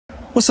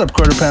What's up,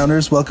 Quarter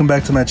Pounders? Welcome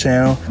back to my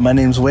channel. My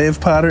name's Wave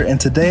Potter, and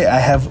today I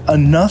have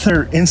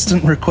another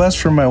instant request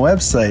from my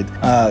website.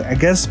 I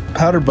guess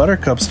Powder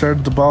Buttercup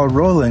started the ball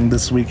rolling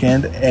this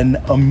weekend, and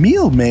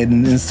Emil made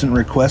an instant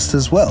request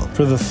as well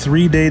for the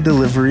 3-day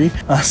delivery.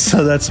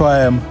 So that's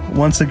why I'm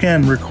once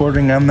again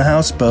recording on the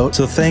houseboat.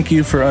 So thank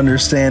you for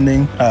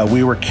understanding.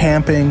 We were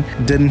camping,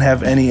 didn't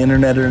have any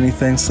internet or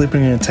anything,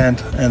 sleeping in a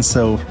tent, and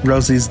so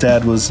Rosie's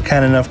dad was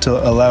kind enough to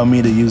allow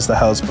me to use the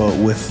houseboat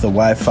with the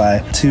Wi-Fi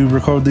to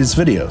record these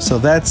videos. So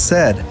that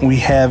said, we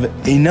have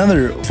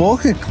another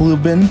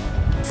Folkeklubben.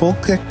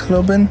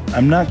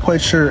 I'm not quite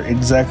sure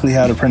exactly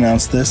how to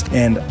pronounce this,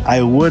 and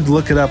I would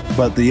look it up,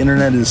 but the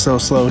internet is so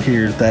slow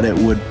here that it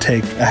would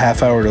take a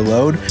half hour to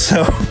load.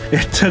 So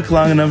it took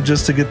long enough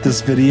just to get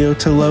this video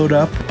to load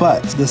up.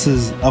 But this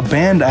is a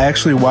band I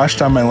actually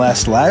watched on my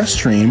last live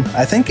stream.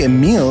 I think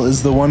Emil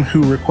is the one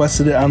who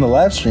requested it on the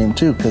live stream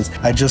too, because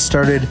I just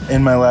started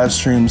in my live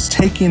streams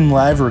taking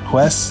live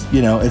requests.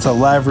 You know, it's a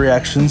live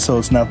reaction, so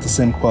it's not the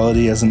same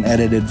quality as an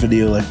edited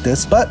video like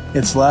this, but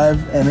it's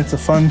live and it's a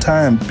fun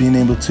time being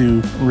able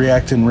to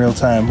react in real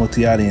time with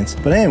the audience.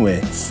 But anyway,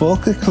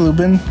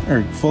 Folkeklubben,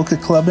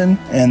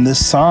 and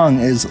this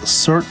song is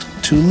Sort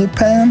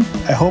Tulipan.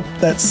 I hope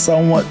that's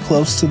somewhat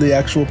close to the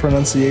actual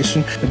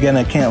pronunciation. Again,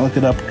 I can't look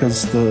it up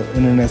because the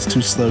internet's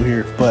too slow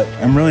here, but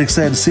I'm really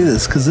excited to see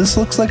this because this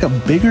looks like a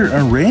bigger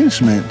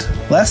arrangement.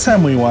 Last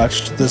time we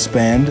watched this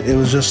band, it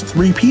was just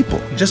 3 people.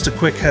 Just a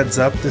quick heads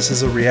up, this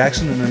is a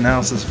reaction and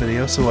analysis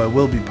video, so I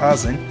will be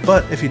pausing,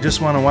 but if you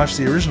just want to watch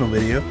the original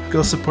video,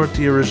 go support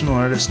the original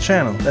artist's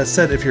channel. That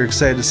said, if you're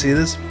excited to see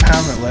this,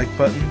 pound that like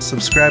button,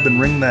 subscribe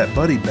and ring that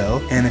buddy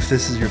bell, and if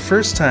this is your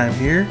first time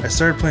here, I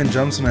started playing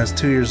drums when I was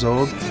 2 years old.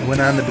 I went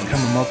on to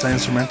become a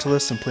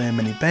multi-instrumentalist and play in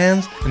many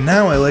bands, and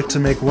now I like to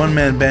make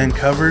one-man band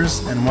covers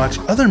and watch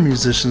other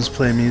musicians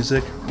play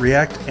music,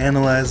 react,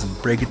 analyze,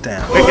 and break it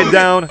down. Break it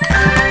down!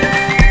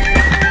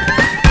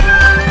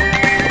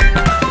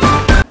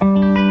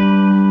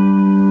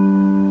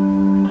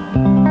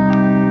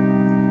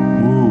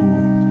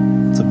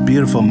 Ooh, it's a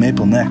beautiful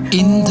maple neck.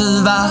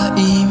 Intet var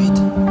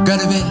evigt, gør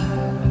det vel.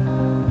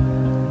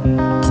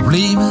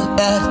 Problemet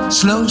er at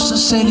slå sig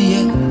selv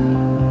ihjel.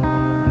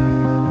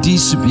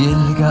 Disse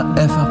bjælker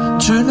er for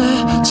tynde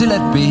til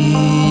at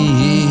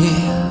bære.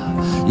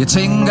 Jeg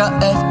tænker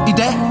at i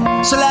dag,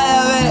 så lader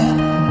jeg være.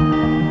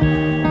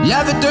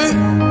 Jeg vil dø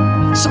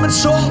som en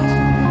sort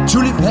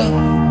tulipan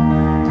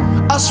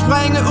og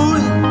springe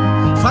ud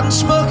fra den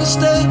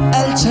smukkeste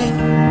altan.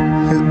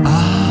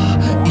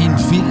 I en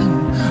film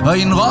og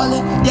i en rolle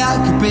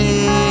jeg kan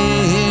bære.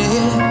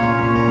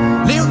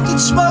 Lev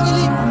dit smukke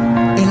liv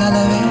eller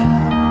lad være.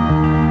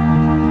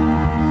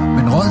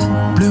 Men rollen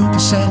blev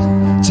besat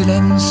til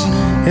anden side.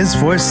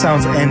 His voice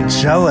sounds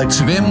angelic.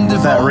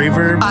 That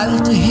reverb.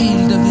 Aldrig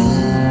helt at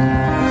vide.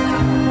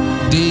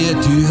 Det er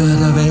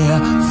dyrt at være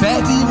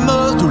fattig, må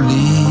du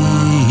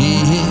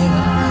lære.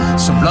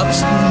 Som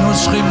blomsten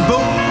hos Rimbo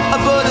og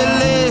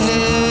Baudelaire.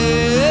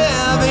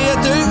 Vil jeg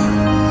dø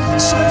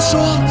som en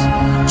sort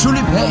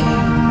tulipan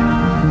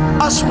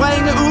og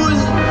springe ud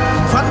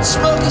fra den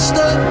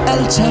smukkeste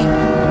altan.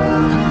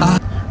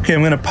 Okay,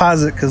 I'm gonna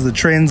pause it because the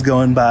train's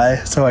going by,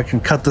 so I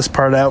can cut this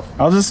part out.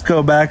 I'll just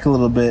go back a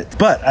little bit.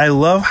 But I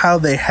love how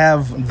they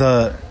have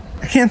the...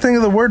 I can't think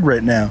of the word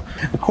right now.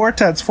 A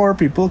quartet's 4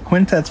 people,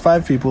 quintet's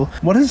 5 people.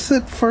 What is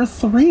it for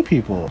 3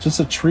 people? Just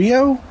a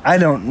trio? I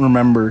don't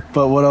remember,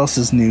 but what else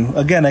is new?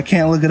 Again, I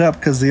can't look it up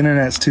because the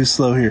internet's too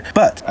slow here.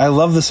 But I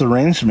love this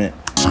arrangement.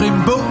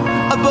 Rimbo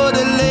og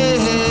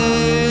Baudelaire.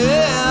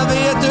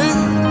 Vil jeg dø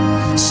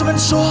som en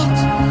sort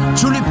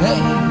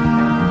tulipan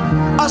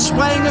og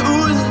springe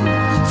ud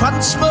fra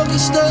den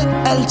smukkeste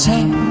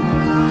altan.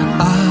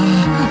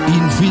 I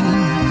en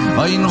film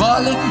og i en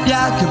rolle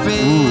jeg kan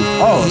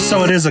bære. Oh,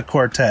 so it is a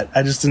quartet.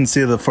 I just didn't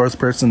see the 4th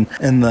person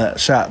in the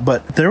shot.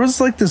 But there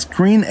was like this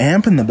green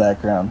amp in the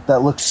background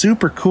that looked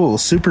super cool,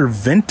 super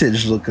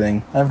vintage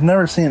looking. I've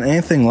never seen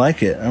anything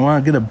like it. I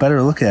want to get a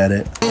better look at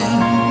it.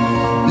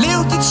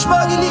 Lev dit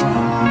smukke liv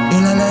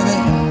eller lad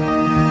være.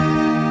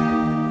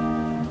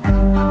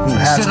 Ooh,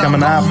 hat's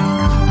coming off.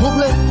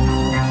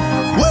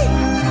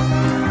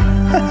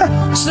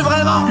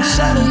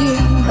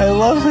 I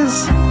love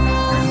his...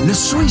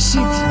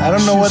 I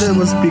don't know what it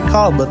must be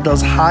called, but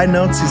those high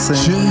notes he sings.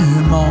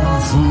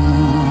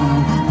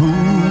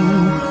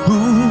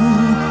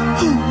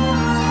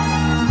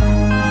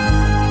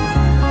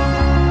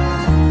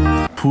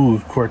 Ooh,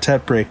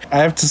 quartet break. I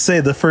have to say,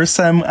 the first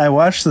time I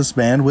watched this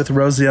band with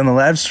Rosie on the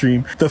live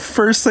stream, the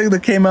first thing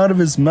that came out of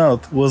his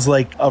mouth was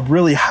like a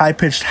really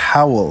high-pitched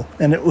howl.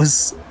 And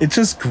it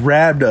just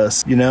grabbed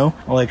us, you know?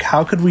 Like,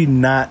 how could we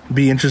not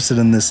be interested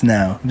in this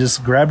now? It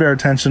just grabbed our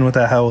attention with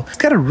that howl. It's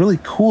got a really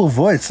cool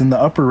voice in the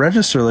upper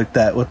register like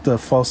that with the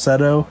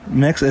falsetto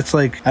mix. It's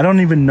like, I don't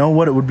even know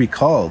what it would be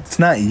called. It's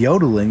not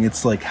yodeling,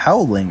 it's like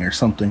howling or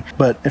something.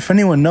 But if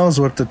anyone knows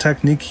what the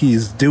technique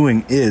he's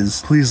doing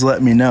is, please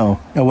let me know.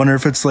 I wonder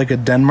if it's like a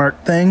Denmark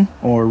thing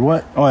or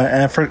what? Oh,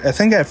 and I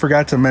think I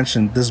forgot to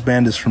mention this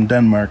band is from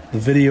Denmark. The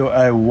video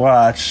I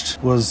watched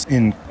was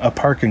in a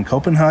park in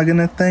Copenhagen,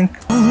 I think.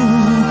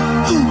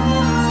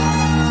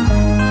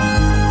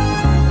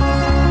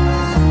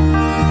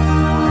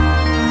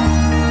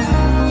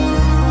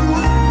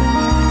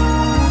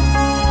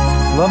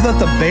 Love that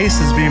the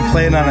bass is being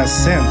played on a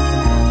synth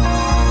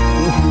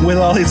with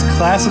all these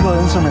classical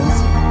instruments.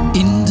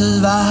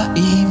 Intet var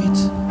evigt,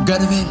 gør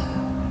det vel.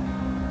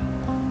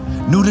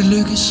 Nu det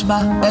lykkes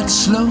mig at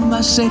slå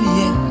mig selv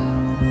ihjel.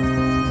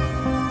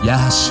 Jeg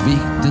har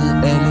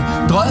svigtet alle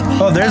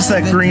drømme. Oh, there's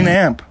that green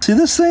amp. See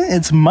this thing?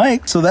 It's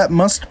mic'd, so that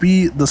must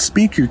be the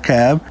speaker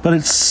cab, but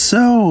it's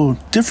so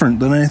different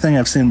than anything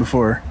I've seen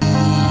before.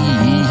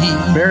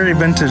 Very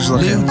vintage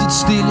looking. Lev dit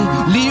stille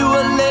liv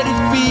og let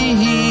it be.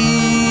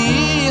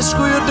 Jeg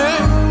skulle jo dø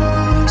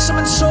som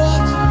en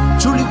sort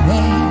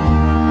tulipan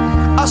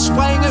og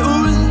springe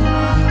ud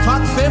fra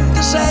en 5.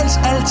 sals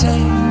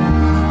altan.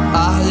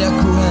 Jeg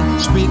kunne have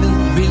spillet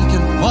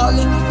hvilken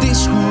rolle det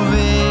skulle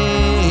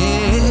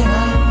være.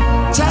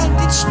 Tag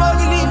dit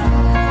smukke liv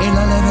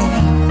eller lad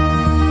være.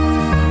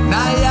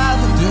 Nej, jeg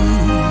vil dø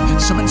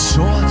som en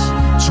sort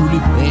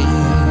tulipan.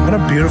 What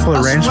a beautiful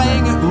arrangement. Og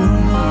springe ud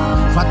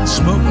fra den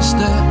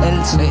smukkeste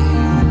altan.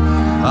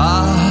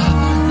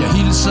 Jeg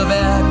hilser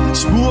verden,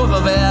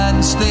 spurver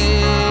verdens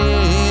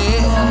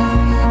stær.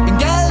 En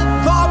gade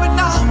for mit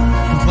navn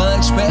på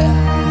Frederiksberg.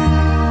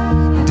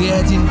 Det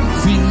er din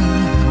film,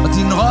 og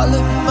din rolle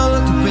må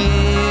du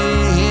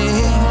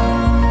bære.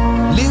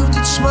 Lev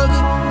dit smukke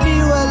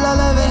liv eller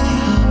lad være.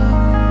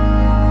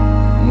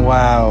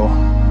 Wow.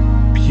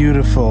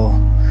 Beautiful.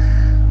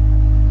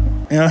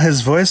 You know,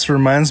 his voice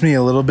reminds me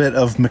a little bit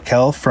of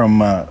Mikkel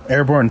from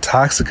Airborne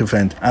Toxic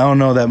Event. I don't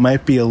know, that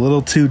might be a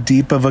little too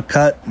deep of a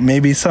cut.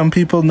 Maybe some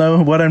people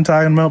know what I'm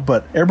talking about,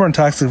 but Airborne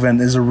Toxic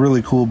Event is a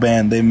really cool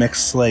band. They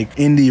mix like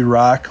indie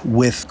rock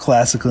with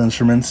classical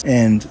instruments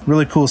and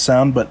really cool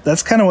sound, but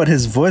that's kind of what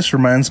his voice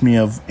reminds me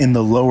of in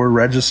the lower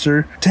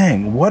register.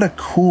 Dang, what a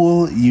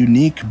cool,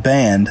 unique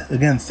band.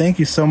 Again, thank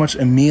you so much,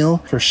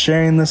 Emil, for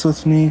sharing this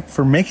with me,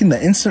 for making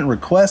the instant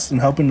request and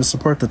helping to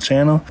support the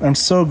channel. I'm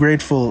so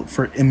grateful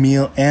for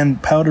Emil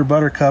and Powder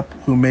Buttercup,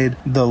 who made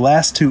the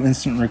last 2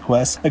 instant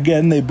requests.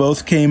 Again, they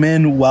both came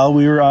in while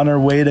we were on our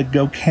way to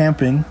go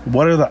camping.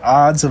 What are the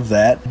odds of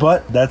that?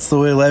 But that's the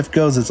way life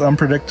goes. It's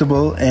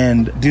unpredictable,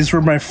 and these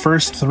were my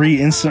first 3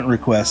 instant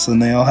requests,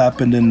 and they all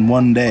happened in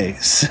one day.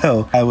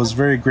 So I was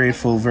very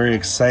grateful, very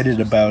excited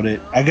about it.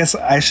 I guess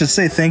I should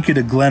say thank you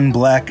to Glen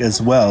Black as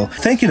well.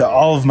 Thank you to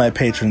all of my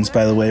patrons,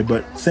 by the way,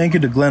 but thank you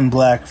to Glen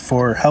Black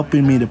for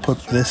helping me to put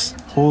this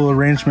whole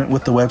arrangement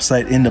with the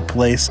website into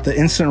place. The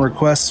instant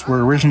requests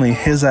were originally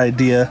his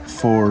idea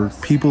for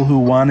people who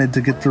wanted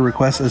to get the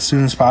requests as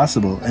soon as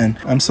possible, and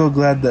I'm so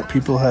glad that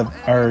people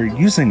are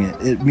using it.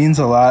 It means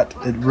a lot.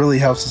 It really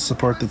helps to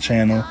support the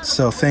channel,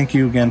 so thank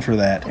you again for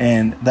that.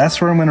 And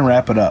that's where I'm going to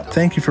wrap it up.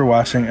 Thank you for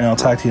watching, and I'll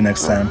talk to you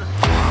next time.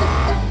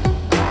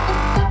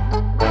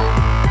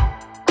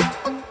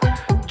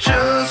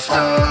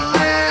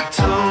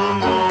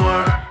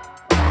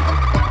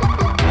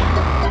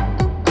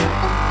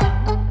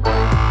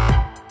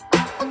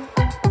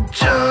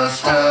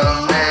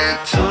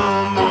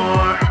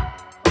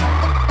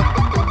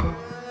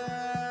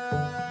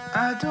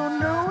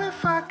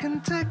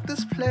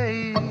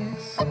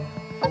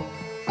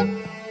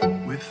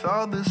 With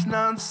all this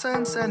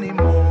nonsense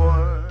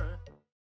anymore.